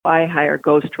I hire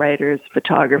ghostwriters,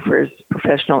 photographers,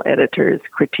 professional editors,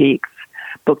 critiques,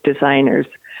 book designers,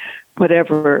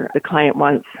 whatever the client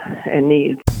wants and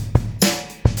needs.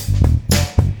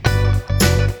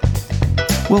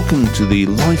 Welcome to the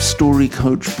Life Story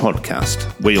Coach podcast,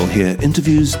 where you'll hear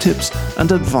interviews, tips,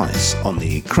 and advice on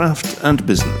the craft and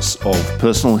business of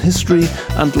personal history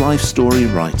and life story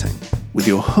writing, with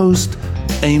your host,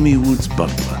 Amy Woods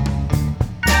Butler.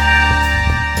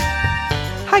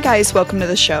 Hi guys, welcome to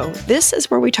the show. This is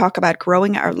where we talk about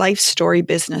growing our life story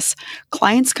business.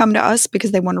 Clients come to us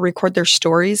because they want to record their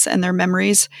stories and their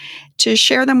memories to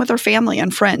share them with their family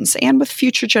and friends and with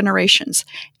future generations.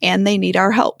 And they need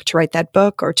our help to write that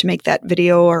book or to make that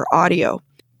video or audio.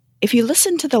 If you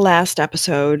listened to the last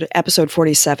episode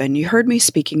 47, you heard me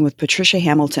speaking with Patricia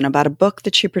Hamilton about a book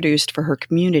that she produced for her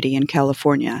community in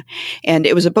California. And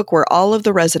it was a book where all of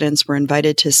the residents were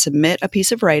invited to submit a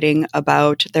piece of writing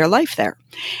about their life there.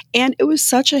 And it was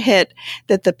such a hit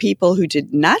that the people who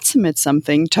did not submit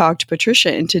something talked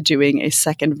Patricia into doing a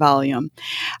second volume.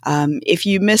 If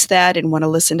you missed that and want to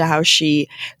listen to how she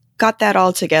got that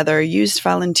all together, used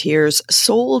volunteers,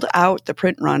 sold out the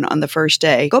print run on the first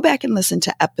day, go back and listen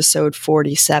to episode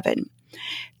 47.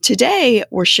 Today,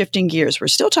 we're shifting gears. We're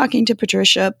still talking to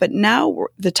Patricia, but now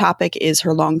the topic is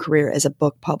her long career as a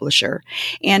book publisher.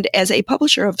 And as a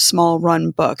publisher of small run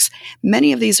books,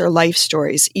 many of these are life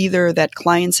stories, either that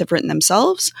clients have written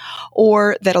themselves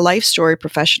or that a life story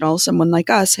professional, someone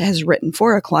like us, has written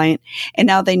for a client, and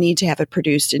now they need to have it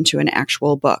produced into an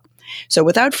actual book. So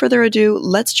without further ado,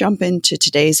 let's jump into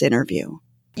today's interview.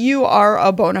 You are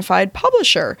a bona fide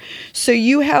publisher. So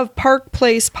you have Park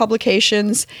Place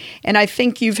Publications, and I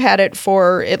think you've had it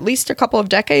for at least a couple of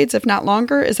decades, if not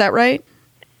longer. Is that right?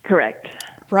 Correct.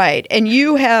 Right. And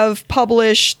you have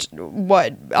published,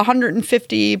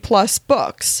 150 plus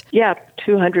books? Yeah,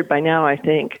 200 by now, I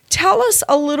think. Tell us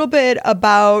a little bit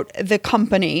about the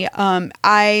company.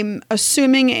 I'm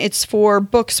assuming it's for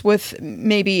books with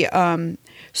maybe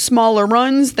smaller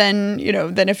runs than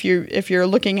if you're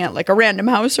looking at like a Random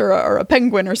House or a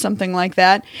Penguin or something like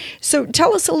that. So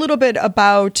tell us a little bit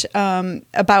about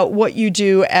what you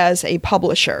do as a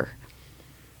publisher.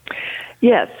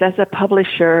 Yes, as a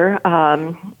publisher,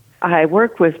 I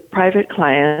work with private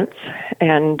clients,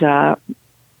 and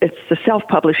it's the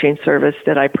self-publishing service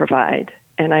that I provide.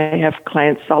 And I have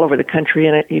clients all over the country,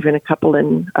 and even a couple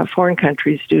in foreign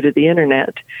countries due to the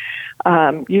internet.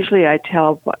 Usually I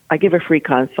give a free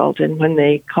consult, and when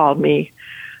they call me,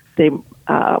 they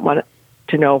want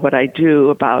to know what I do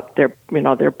about their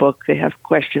book. They have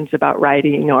questions about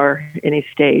writing or any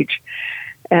stage.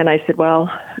 And I said,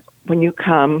 well, when you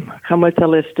come with a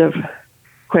list of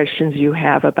questions you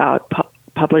have about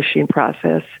publishing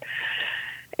process.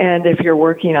 And if you're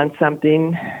working on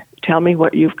something, tell me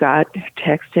what you've got,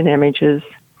 text and images,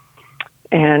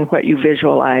 and what you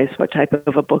visualize, what type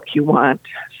of a book you want,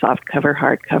 soft cover,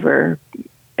 hardcover,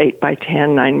 8 by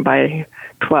 10, 9 by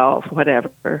 12,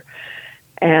 whatever.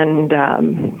 And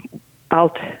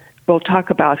we'll talk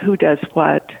about who does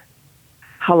what,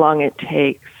 how long it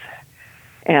takes,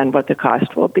 and what the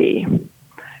cost will be.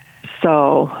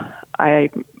 So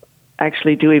I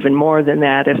actually do even more than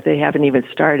that. If they haven't even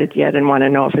started yet and want to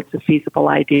know if it's a feasible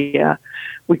idea,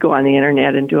 we go on the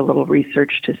internet and do a little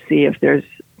research to see if there's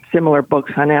similar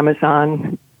books on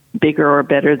Amazon, bigger or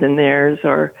better than theirs,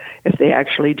 or if they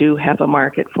actually do have a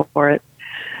market for it.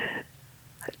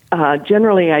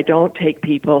 Generally, I don't take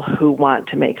people who want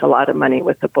to make a lot of money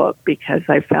with the book, because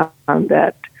I found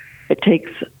that it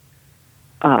takes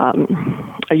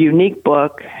a unique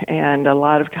book and a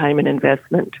lot of time and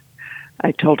investment.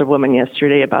 I told a woman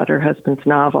yesterday about her husband's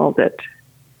novel that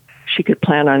she could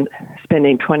plan on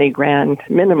spending $20,000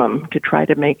 minimum to try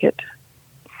to make it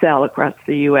sell across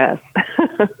the U.S.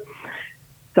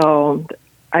 So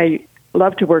I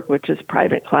love to work with just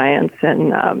private clients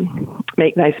and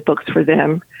make nice books for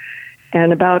them.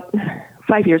 And about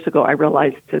 5 years ago, I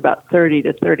realized that about 30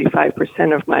 to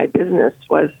 35% of my business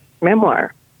was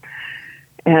memoir.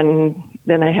 And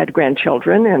then I had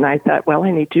grandchildren, and I thought, well, I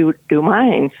need to do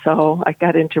mine. So I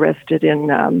got interested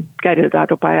in guided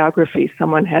autobiography.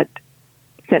 Someone had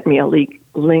sent me a link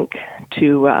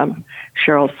to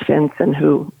Cheryl Svensson,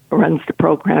 who runs the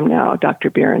program now. Dr.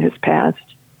 Barron has passed.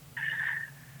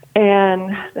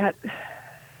 And that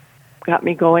got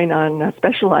me going on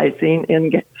specializing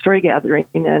in story gathering,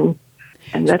 and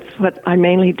that's what I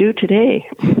mainly do today.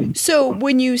 So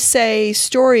when you say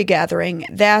story gathering,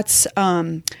 that's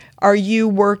are you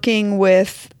working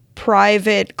with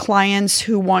private clients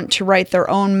who want to write their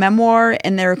own memoir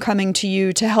and they're coming to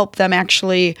you to help them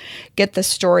actually get the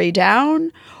story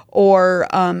down? Or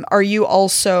are you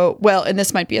also, well, and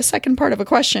this might be a second part of a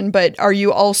question, but are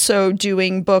you also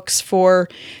doing books for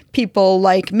people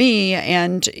like me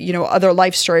and, other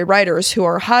life story writers who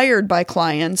are hired by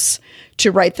clients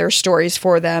to write their stories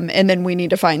for them, and then we need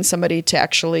to find somebody to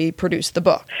actually produce the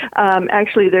book?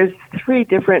 Actually, there's 3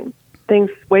 different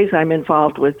ways I'm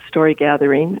involved with story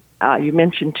gathering. You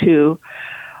mentioned 2.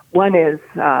 One is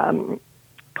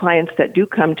clients that do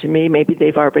come to me, maybe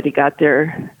they've already got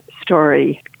their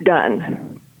story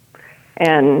done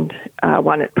and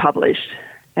want it published.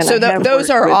 And so those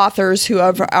are authors who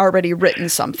have already written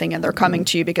something and they're coming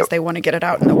to you because they want to get it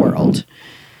out in the world.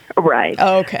 Right.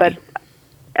 Oh, okay. But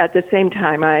at the same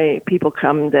time, people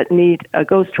come that need a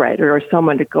ghostwriter or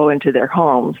someone to go into their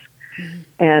homes.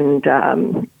 Mm-hmm.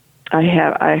 And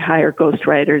I hire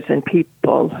ghostwriters and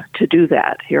people to do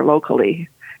that here locally.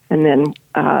 And then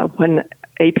when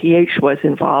APH was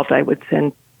involved, I would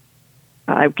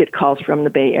get calls from the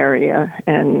Bay Area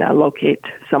and locate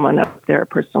someone up there, a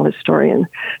personal historian.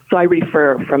 So I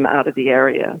refer from out of the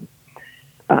area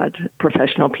to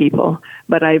professional people.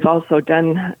 But I've also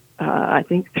done, I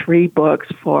think, 3 books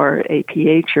for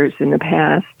APHers in the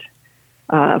past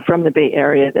from the Bay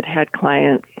Area that had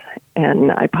clients,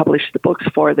 and I publish the books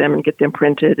for them and get them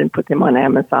printed and put them on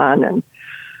Amazon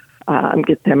and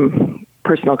get them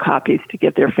personal copies to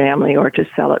give their family or to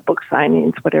sell at book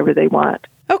signings, whatever they want.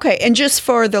 Okay, and just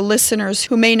for the listeners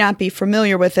who may not be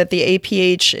familiar with it, the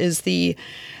APH is the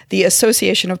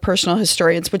Association of Personal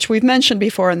Historians, which we've mentioned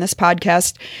before in this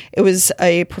podcast. It was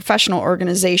a professional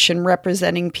organization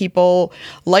representing people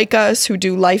like us who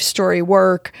do life story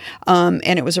work, and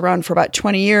it was around for about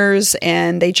 20 years,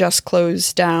 and they just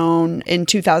closed down in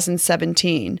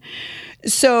 2017.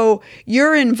 So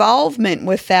your involvement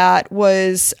with that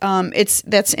was,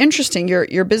 that's interesting.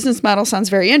 Your business model sounds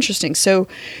very interesting. So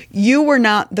you were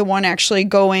not the one actually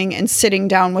going and sitting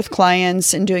down with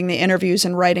clients and doing the interviews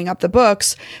and writing up the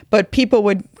books, but people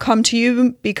would come to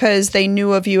you because they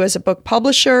knew of you as a book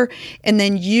publisher, and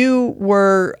then you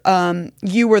were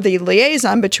the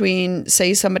liaison between,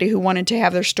 say, somebody who wanted to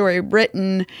have their story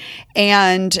written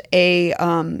and a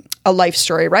life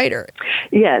story writer.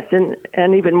 Yes,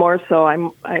 and even more so,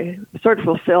 I sort of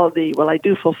fulfill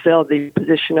the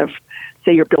position of,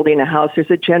 say you're building a house,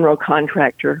 there's a general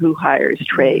contractor who hires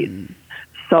trades. Mm.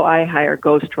 So I hire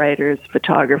ghostwriters,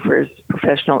 photographers,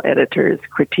 professional editors,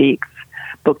 critiques,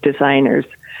 book designers,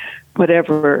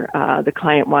 whatever the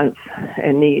client wants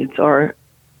and needs. Or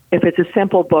if it's a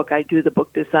simple book, I do the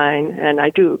book design, and I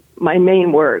do my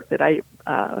main work that I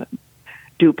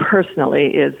do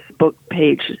personally is book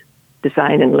page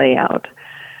design and layout.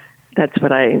 That's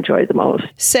what I enjoy the most.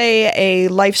 Say a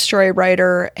life story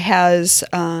writer has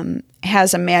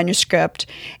a manuscript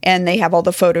and they have all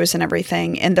the photos and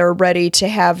everything, and they're ready to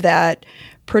have that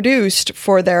produced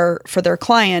for their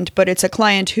client, but it's a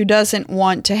client who doesn't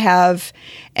want to have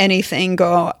anything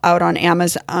go out on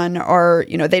Amazon, or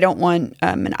they don't want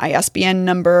an ISBN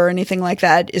number or anything like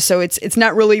that. So it's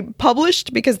not really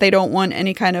published because they don't want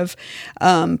any kind of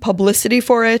publicity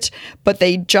for it, but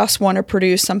they just want to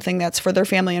produce something that's for their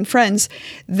family and friends.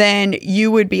 Then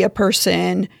you would be a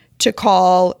person to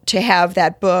call to have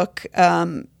that book,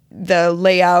 the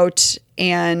layout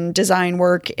and design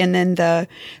work, and then the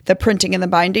printing and the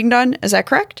binding done. Is that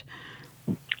correct?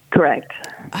 Correct.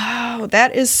 Oh,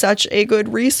 that is such a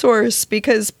good resource,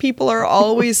 because people are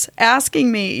always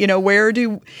asking me, where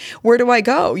do I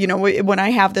go? When I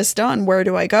have this done, where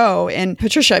do I go? And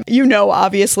Patricia,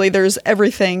 obviously there's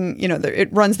everything,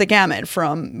 it runs the gamut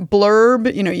from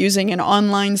blurb, using an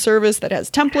online service that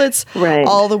has templates, right,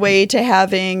 all the way to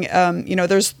having,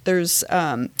 there's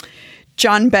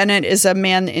John Bennett is a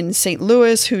man in St.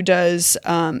 Louis who does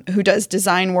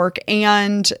design work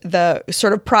and the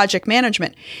sort of project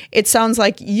management. It sounds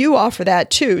like you offer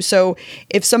that too. So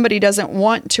if somebody doesn't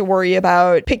want to worry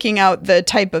about picking out the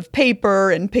type of paper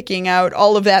and picking out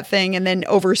all of that thing and then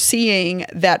overseeing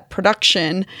that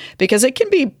production, because it can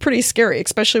be pretty scary,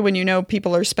 especially when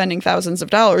people are spending thousands of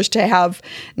dollars to have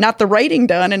not the writing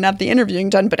done and not the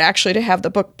interviewing done, but actually to have the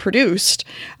book produced.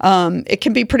 It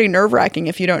can be pretty nerve-wracking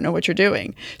if you don't know what you're doing.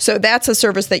 So that's a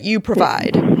service that you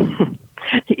provide.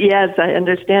 Yes, I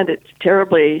understand it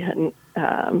terribly. And,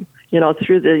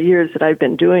 through the years that I've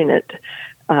been doing it,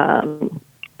 of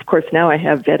course, now I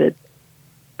have vetted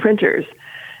printers.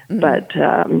 Mm-hmm. But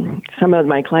some of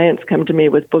my clients come to me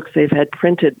with books they've had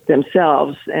printed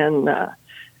themselves. And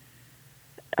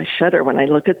I shudder when I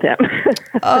look at them.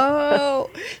 Oh,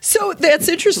 so that's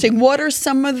interesting. What are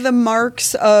some of the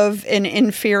marks of an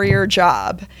inferior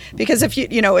job? Because if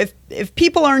if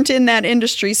people aren't in that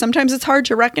industry, sometimes it's hard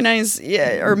to recognize,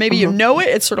 or maybe you know it.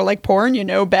 It's sort of like porn,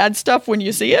 bad stuff when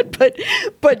you see it,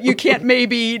 but you can't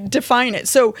maybe define it.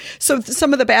 So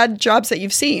some of the bad jobs that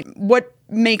you've seen, what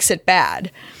makes it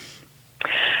bad?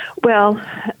 Well,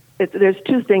 there's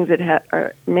two things that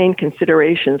are main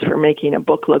considerations for making a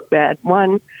book look bad.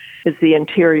 One is the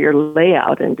interior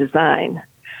layout and design.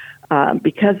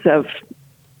 Because of,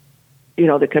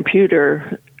 the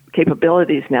computer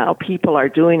capabilities now, people are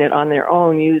doing it on their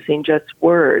own using just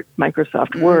Word,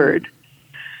 Microsoft Word,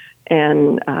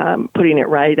 and putting it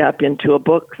right up into a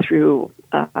book through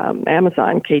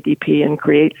Amazon, KDP, and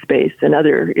CreateSpace, and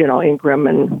other, Ingram,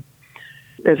 and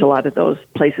there's a lot of those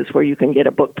places where you can get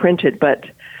a book printed, but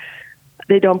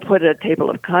they don't put a table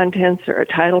of contents or a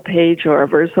title page or a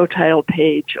verso title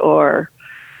page or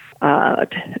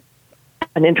an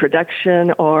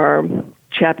introduction or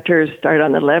chapters start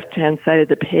on the left-hand side of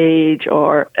the page,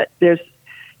 or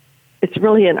it's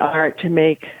really an art to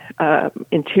make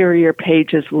interior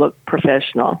pages look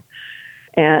professional.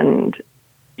 And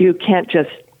you can't just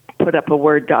put up a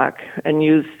Word doc and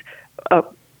use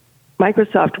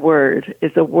Microsoft Word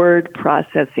is a word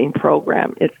processing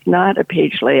program. It's not a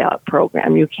page layout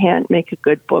program. You can't make a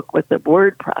good book with the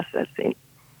word processing.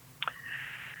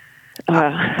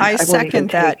 I second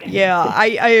that. Yeah,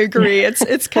 I agree.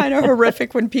 It's kind of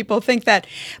horrific when people think that.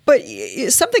 But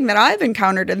something that I've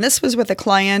encountered, and this was with a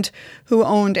client who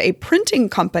owned a printing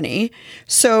company.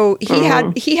 So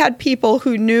he had people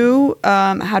who knew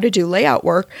how to do layout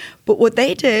work. But what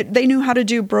they did, they knew how to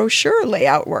do brochure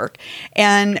layout work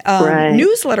and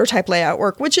newsletter type layout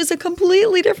work, which is a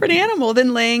completely different animal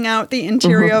than laying out the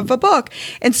interior of a book.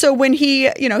 And so when he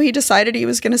decided he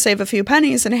was going to save a few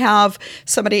pennies and have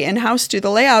somebody in-house do the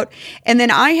layout, and then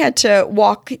I had to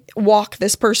walk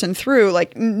this person through,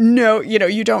 like, no,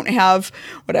 you don't have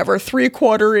whatever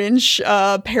 3/4 inch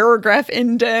paragraph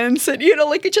indents, and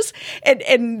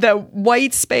and the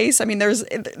white space. I mean,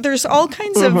 there's all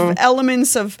kinds of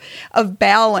elements of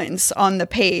balance on the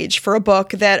page for a book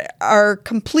that are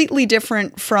completely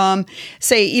different from,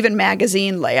 say, even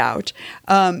magazine layout.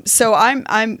 So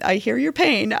I hear your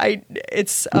pain.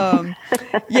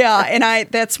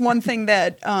 That's one thing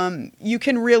that you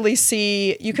can really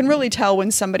see. You can really tell when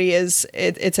somebody it's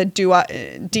a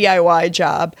DIY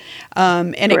job,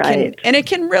 and it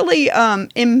can really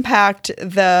impact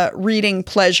the reading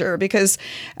pleasure, because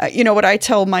what I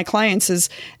tell my clients is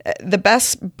the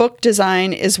best book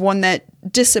design is one that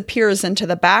disappears into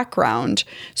the background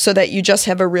so that you just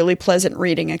have a really pleasant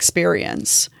reading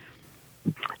experience.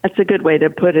 That's a good way to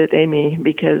put it, Amy,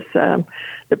 because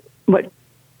what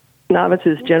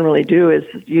novices generally do is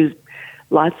use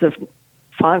lots of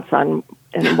fonts in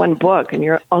one book, and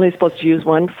you're only supposed to use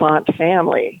one font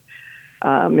family.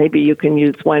 Maybe you can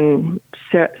use one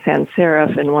sans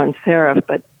serif and one serif,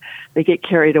 but they get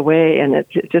carried away, and it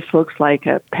just looks like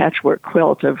a patchwork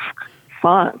quilt of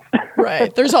fonts.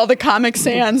 Right. There's all the Comic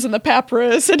Sans and the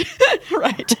Papyrus. And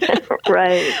right.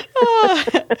 Right.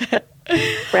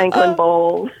 Franklin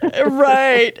Bowles.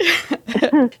 Right.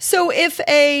 So if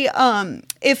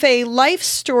a life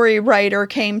story writer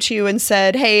came to you and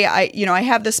said, "Hey, I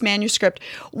have this manuscript,"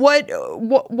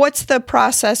 what's the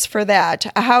process for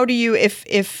that? How do you,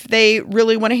 if they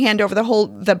really want to hand over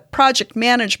the project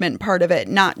management part of it,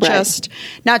 not just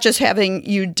having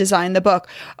you design the book,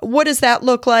 what does that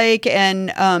look like?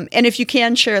 And if you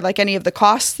can share like any of the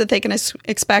costs that they can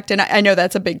expect, and I know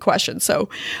that's a big question. So,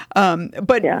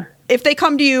 but yeah. If they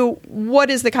come to you, what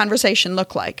does the conversation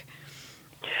look like?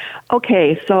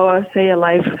 Okay, so say a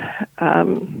life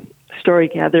story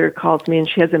gatherer calls me and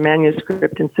she has a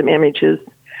manuscript and some images.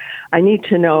 I need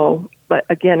to know, but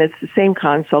again, it's the same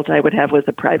consult I would have with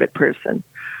a private person.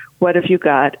 What have you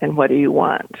got and what do you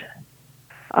want?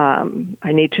 I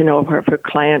need to know if her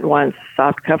client wants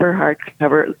soft cover, hard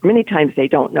cover. Many times they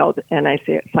don't know, and I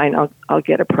say, fine, I'll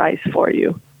get a price for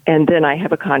you. And then I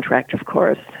have a contract, of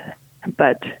course,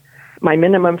 but my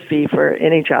minimum fee for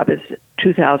any job is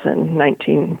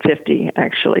 $2,1950,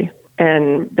 actually.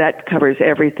 And that covers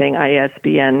everything,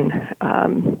 ISBN,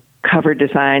 cover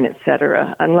design,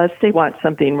 etc. Unless they want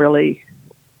something really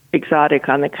exotic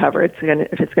on the cover. If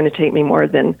it's going to take me more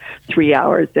than 3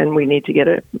 hours, then we need to get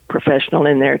a professional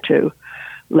in there to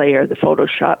layer the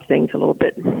Photoshop things a little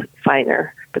bit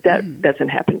finer. But that doesn't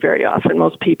happen very often.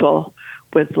 Most people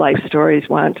with life stories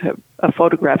want a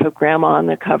photograph of grandma on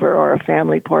the cover, or a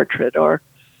family portrait, or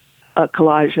a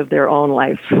collage of their own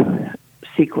life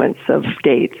sequence of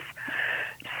dates.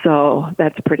 So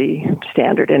that's pretty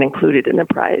standard and included in the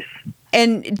price.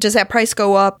 And does that price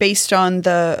go up based on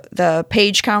the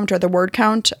page count or the word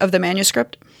count of the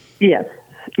manuscript? Yes.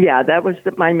 Yeah, that was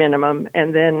my minimum.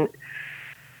 And then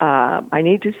I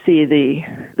need to see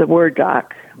the Word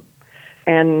doc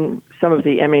and some of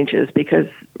the images because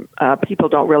people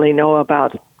don't really know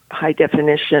about high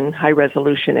definition, high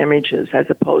resolution images as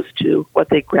opposed to what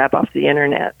they grab off the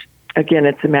internet. Again,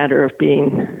 it's a matter of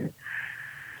being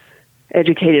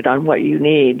educated on what you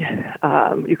need.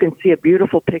 You can see a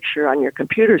beautiful picture on your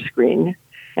computer screen,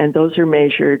 and those are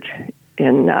measured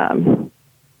in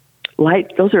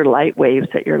light. Those are light waves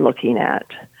that you're looking at.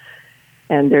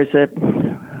 And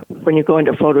when you go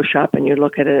into Photoshop and you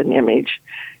look at an image,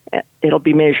 it'll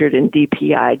be measured in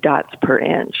DPI, dots per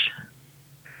inch.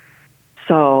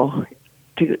 So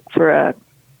for a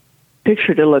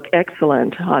picture to look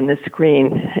excellent on the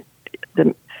screen,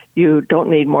 you don't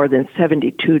need more than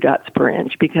 72 dots per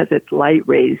inch because it's light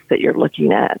rays that you're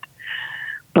looking at.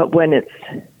 But when it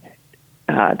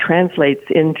translates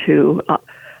into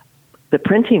the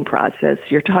printing process,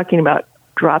 you're talking about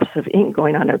drops of ink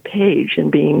going on a page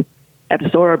and being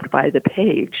absorbed by the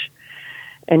page.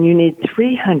 And you need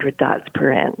 300 dots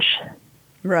per inch.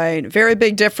 Right. Very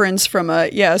big difference from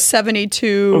a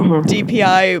 72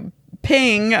 DPI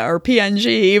ping or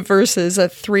PNG versus a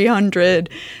 300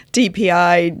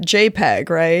 DPI JPEG,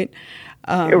 right?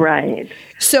 Right.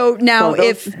 So now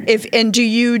and do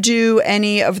you do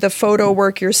any of the photo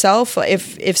work yourself?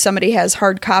 If somebody has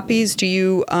hard copies, do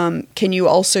you can you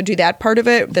also do that part of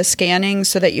it, the scanning,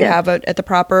 so that you have it at the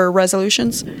proper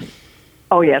resolutions?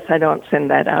 Oh, yes. I don't send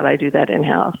that out. I do that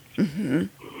in-house. Mm-hmm.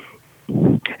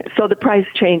 So the price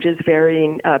changes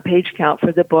varying page count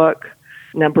for the book,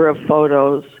 number of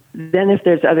photos. Then if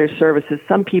there's other services,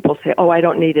 some people say, oh, I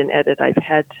don't need an edit. I've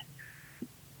had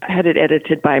it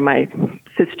edited by my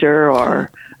sister or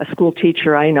a school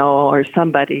teacher I know or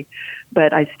somebody.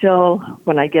 But I still,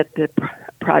 when I get the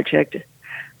project,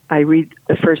 I read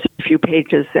the first few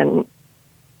pages and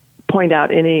point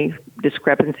out any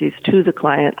discrepancies to the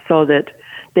client so that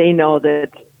they know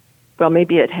that, well,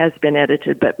 maybe it has been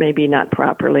edited, but maybe not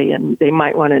properly, and they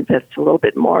might want to invest a little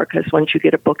bit more because once you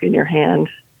get a book in your hand,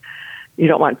 you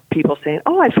don't want people saying,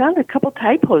 oh, I found a couple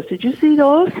typos. Did you see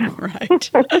those?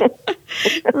 Right.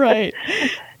 Right.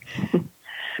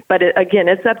 But again,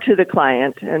 it's up to the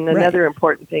client. And another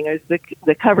important thing is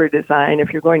the cover design.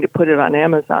 If you're going to put it on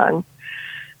Amazon,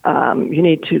 you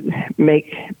need to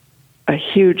make a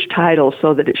huge title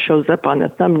so that it shows up on the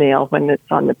thumbnail when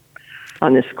it's on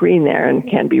the screen there and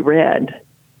can be read.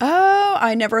 Oh,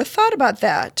 I never thought about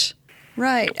that.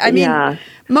 Right. I mean,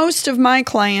 most of my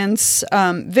clients,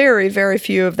 very, very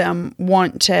few of them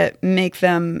want to make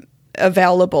them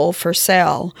available for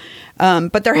sale.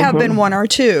 But there have been one or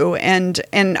two. And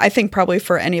I think probably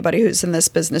for anybody who's in this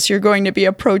business, you're going to be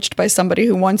approached by somebody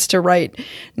who wants to write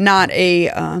not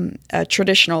a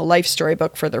traditional life story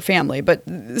book for their family, but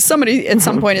somebody at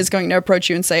some point is going to approach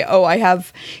you and say, oh, I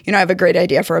have a great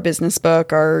idea for a business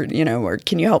book, or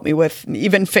can you help me with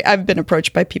I've been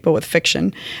approached by people with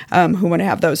fiction who want to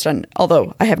have those done,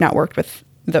 although I have not worked with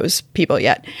those people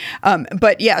yet.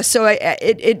 But yeah, so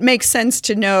it makes sense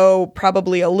to know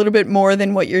probably a little bit more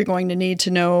than what you're going to need to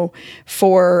know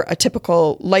for a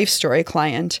typical life story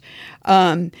client.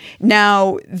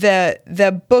 Now,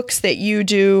 the books that you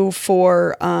do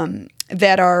for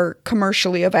that are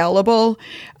commercially available,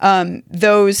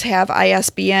 those have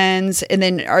ISBNs, and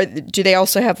then do they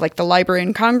also have like the Library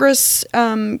and Congress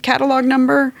catalog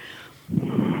number?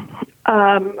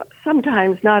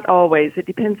 Sometimes, not always. It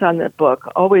depends on the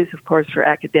book. Always, of course, for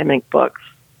academic books.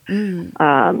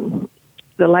 The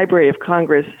Library of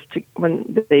Congress,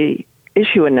 when they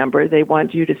issue a number, they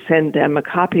want you to send them a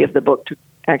copy of the book to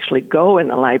actually go in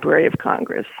the Library of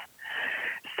Congress.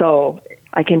 So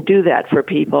I can do that for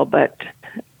people, but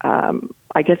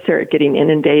I guess they're getting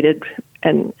inundated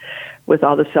and with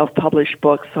all the self-published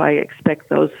books, so I expect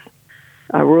those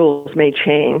rules may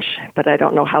change, but I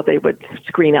don't know how they would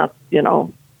screen out,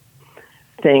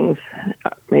 things.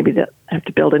 Maybe they have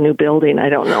to build a new building. I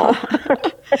don't know.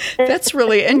 That's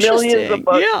really interesting. Millions of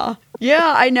books.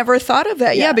 Yeah. I never thought of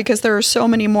that. Yeah, because there are so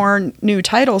many more new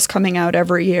titles coming out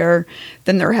every year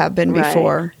than there have been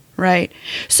before. Right.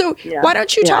 So why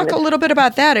don't you talk a little bit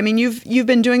about that? I mean, you've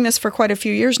been doing this for quite a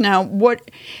few years now.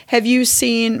 What have you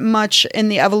seen much in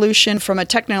the evolution from a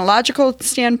technological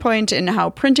standpoint in how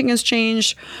printing has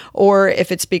changed, or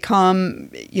if it's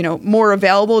become, more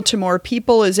available to more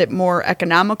people? Is it more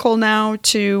economical now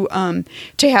to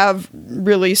have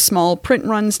really small print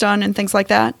runs done and things like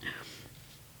that?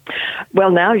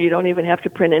 Well, now you don't even have to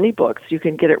print any books. You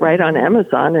can get it right on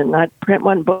Amazon and not print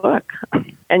one book.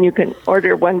 And you can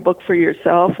order one book for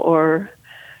yourself or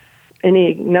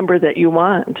any number that you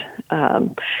want.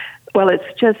 Well,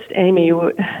 it's just, Amy,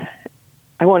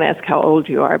 I won't ask how old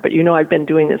you are, but I've been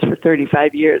doing this for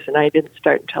 35 years, and I didn't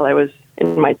start until I was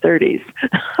in my 30s.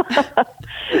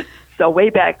 So way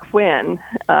back when,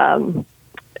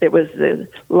 it was the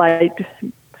light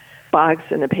box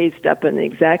and the paste up and the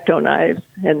X-Acto knives,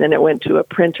 and then it went to a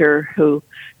printer who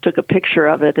took a picture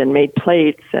of it and made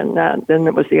plates, and then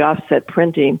it was the offset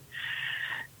printing.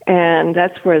 And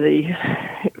that's where the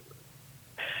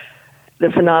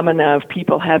phenomena of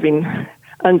people having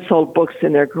unsold books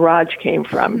in their garage came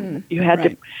from. You had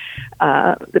to,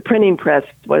 the printing press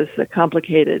is still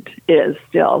complicated,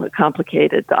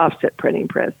 the offset printing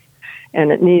press.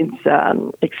 And it needs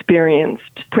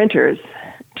experienced printers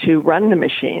to run the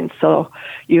machine. So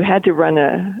you had to run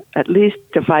at least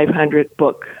a 500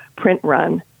 book print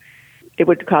run. It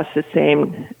would cost the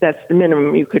same. That's the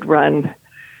minimum you could run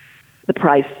the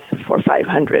price for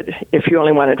 500. If you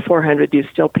only wanted 400, you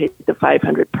still paid the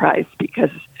 500 price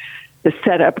because the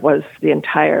setup was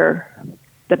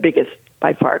the biggest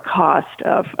by far cost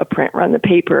of a print run. The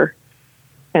paper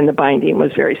and the binding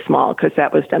was very small because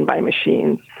that was done by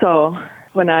machines. So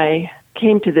when I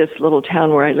came to this little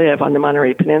town where I live on the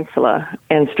Monterey Peninsula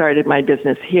and started my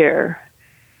business here,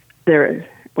 there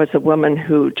was a woman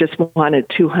who just wanted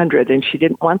 200 and she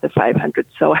didn't want the 500.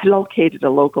 So I located a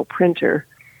local printer.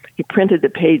 He printed the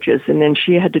pages, and then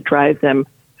she had to drive them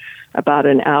about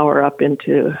an hour up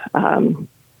into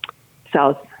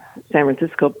South San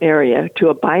Francisco area to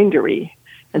a bindery.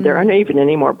 And there aren't even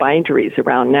any more binderies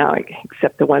around now,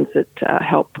 except the ones that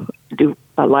help do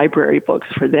library books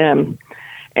for them.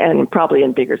 And probably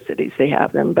in bigger cities they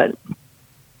have them, but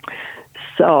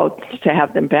so to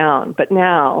have them bound. But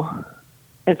now,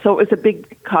 and so it was a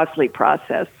big, costly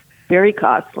process, very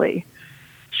costly.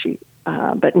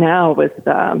 But now with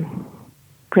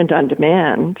print on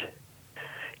demand,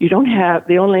 you don't have,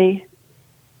 the only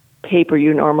paper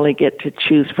you normally get to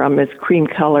choose from is cream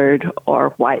colored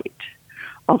or white.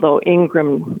 Although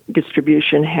Ingram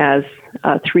Distribution has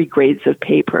 3 grades of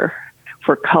paper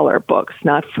for color books,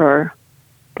 not for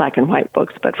black and white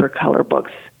books, but for color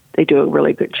books. They do a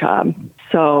really good job.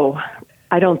 So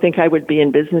I don't think I would be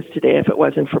in business today if it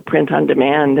wasn't for print on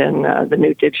demand and the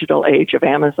new digital age of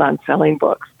Amazon selling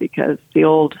books, because the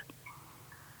old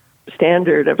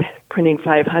standard of printing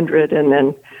 500 and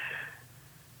then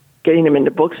getting them into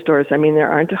bookstores, I mean,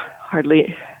 there aren't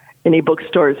hardly any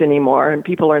bookstores anymore, and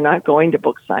people are not going to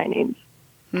book signings.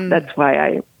 That's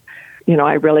why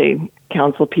I really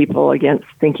counsel people against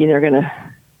thinking they're going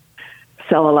to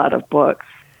sell a lot of books.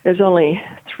 There's only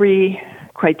 3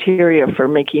 criteria for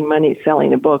making money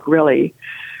selling a book, really.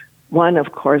 One,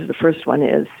 of course, the first one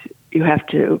is you have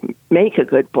to make a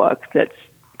good book that's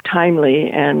timely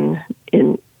and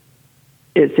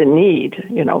is in need,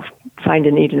 find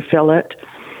a need and fill it.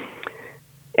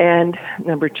 And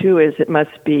number 2 is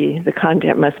the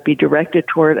content must be directed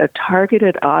toward a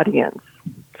targeted audience.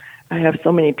 I have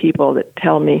so many people that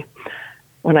tell me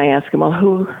when I ask them, well,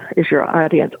 who is your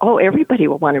audience? Oh, everybody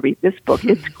will want to read this book.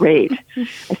 It's great.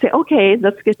 I say, okay,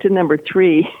 let's get to number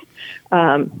 3.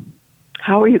 How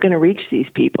are you going to reach these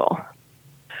people?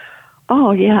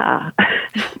 Oh, yeah.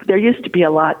 There used to be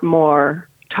a lot more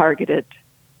targeted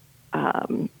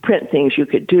print things you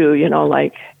could do,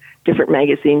 like different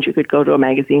magazines. You could go to a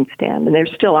magazine stand, and there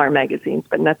still are magazines,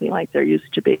 but nothing like there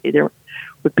used to be. There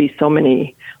would be so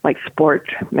many, like sport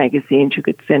magazines you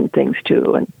could send things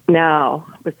to. And now,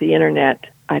 with the Internet,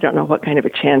 I don't know what kind of a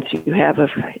chance you have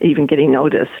of even getting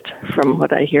noticed. From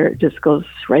what I hear, it just goes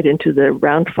right into the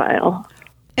round file.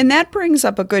 And that brings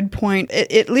up a good point.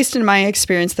 At least in my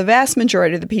experience, the vast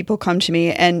majority of the people come to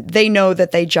me and they know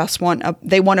that they just want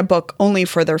a book only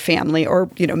for their family or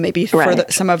maybe for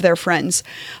some of their friends.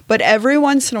 But every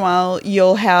once in a while,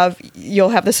 you'll have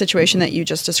the situation that you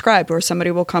just described, where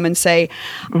somebody will come and say,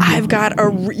 "I've got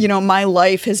my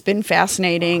life has been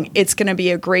fascinating. It's going to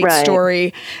be a great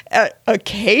story."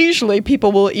 Occasionally,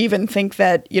 people will even think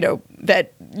that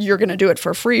that you're going to do it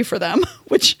for free for them,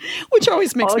 which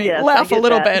always makes me laugh a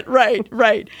little bit.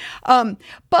 Right.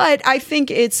 But I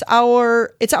think it's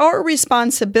our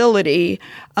responsibility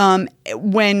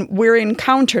when we're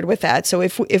encountered with that. So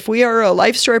if we are a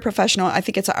life story professional, I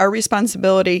think it's our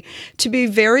responsibility to be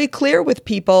very clear with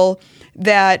people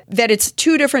that it's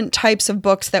 2 different types of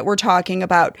books that we're talking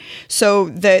about. So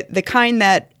the kind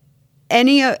that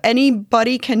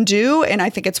anybody can do, and I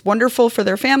think it's wonderful for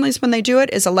their families when they do it,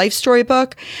 is a life story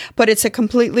book, but it's a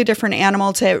completely different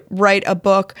animal to write a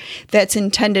book that's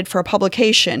intended for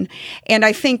publication. And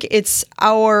I think it's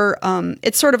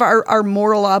it's sort of our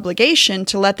moral obligation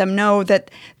to let them know that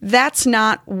that's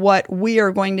not what we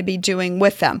are going to be doing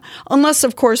with them. Unless,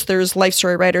 of course, there's life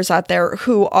story writers out there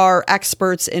who are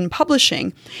experts in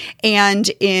publishing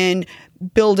and in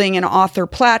building an author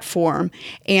platform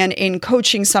and in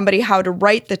coaching somebody how to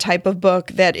write the type of book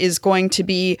that is going to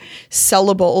be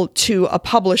sellable to a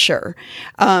publisher.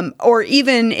 Or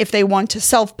even if they want to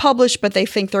self-publish, but they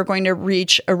think they're going to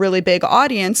reach a really big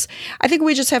audience, I think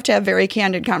we just have to have very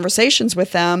candid conversations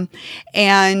with them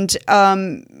and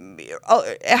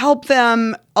help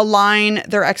them align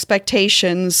their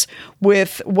expectations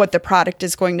with what the product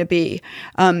is going to be.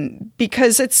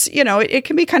 Because it's, it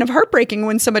can be kind of heartbreaking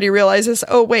when somebody realizes,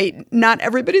 oh, wait, not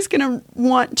everybody's going to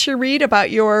want to read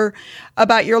about your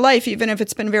life, even if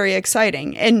it's been very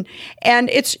exciting. And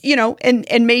it's,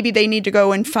 and maybe they need to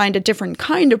go and find a different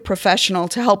kind of professional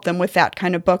to help them with that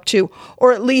kind of book too,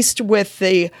 or at least with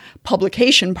the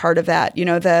publication part of that,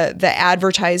 the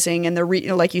advertising and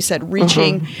like you said,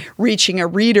 reaching a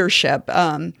readership.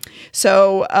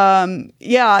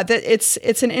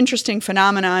 It's an interesting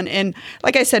phenomenon. And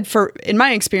like I said, in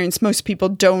my experience, most people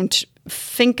don't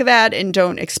think that and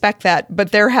don't expect that,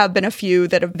 but there have been a few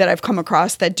that I've come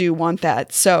across that do want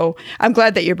that. So I'm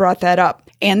glad that you brought that up.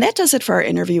 And that does it for our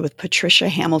interview with Patricia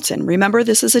Hamilton. Remember,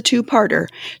 this is a two-parter.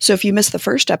 So if you missed the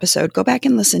first episode, go back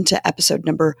and listen to episode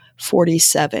number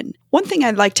 47. One thing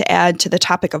I'd like to add to the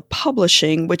topic of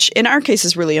publishing, which in our case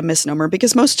is really a misnomer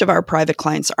because most of our private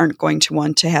clients aren't going to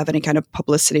want to have any kind of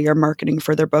publicity or marketing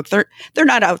for their book. They're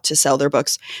not out to sell their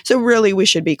books. So really we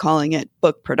should be calling it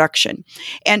book production.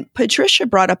 And Patricia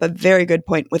brought up a very good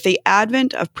point. With the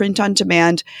advent of print on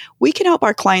demand, we can help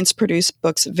our clients produce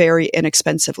books very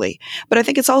inexpensively. But I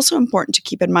think it's also important to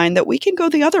keep in mind that we can go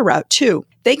the other route too.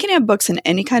 They can have books in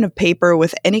any kind of paper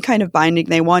with any kind of binding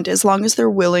they want as long as they're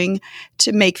willing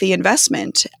to make the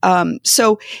investment.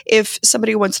 So if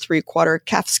somebody wants 3/4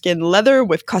 calfskin leather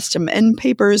with custom end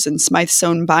papers and Smythe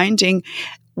sewn binding,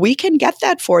 we can get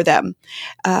that for them.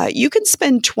 You can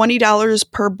spend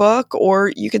 $20 per book,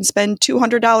 or you can spend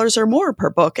 $200 or more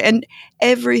per book, and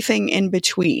everything in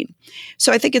between.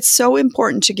 So I think it's so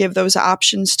important to give those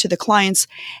options to the clients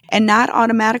and not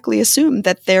automatically assume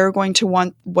that they're going to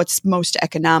want what's most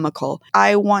economical.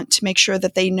 I want to make sure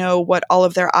that they know what all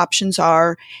of their options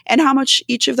are and how much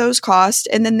each of those cost,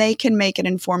 and then they can make an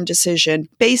informed decision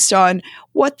based on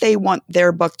what they want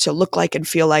their book to look like and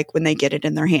feel like when they get it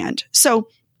in their hand. So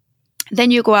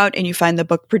then you go out and you find the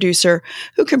book producer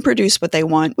who can produce what they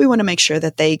want. We want to make sure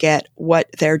that they get what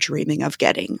they're dreaming of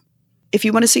getting. If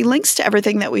you want to see links to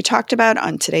everything that we talked about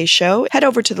on today's show, head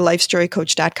over to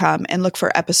thelifestorycoach.com and look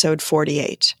for episode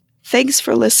 48. Thanks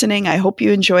for listening. I hope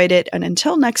you enjoyed it. And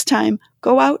until next time,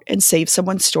 go out and save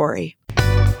someone's story.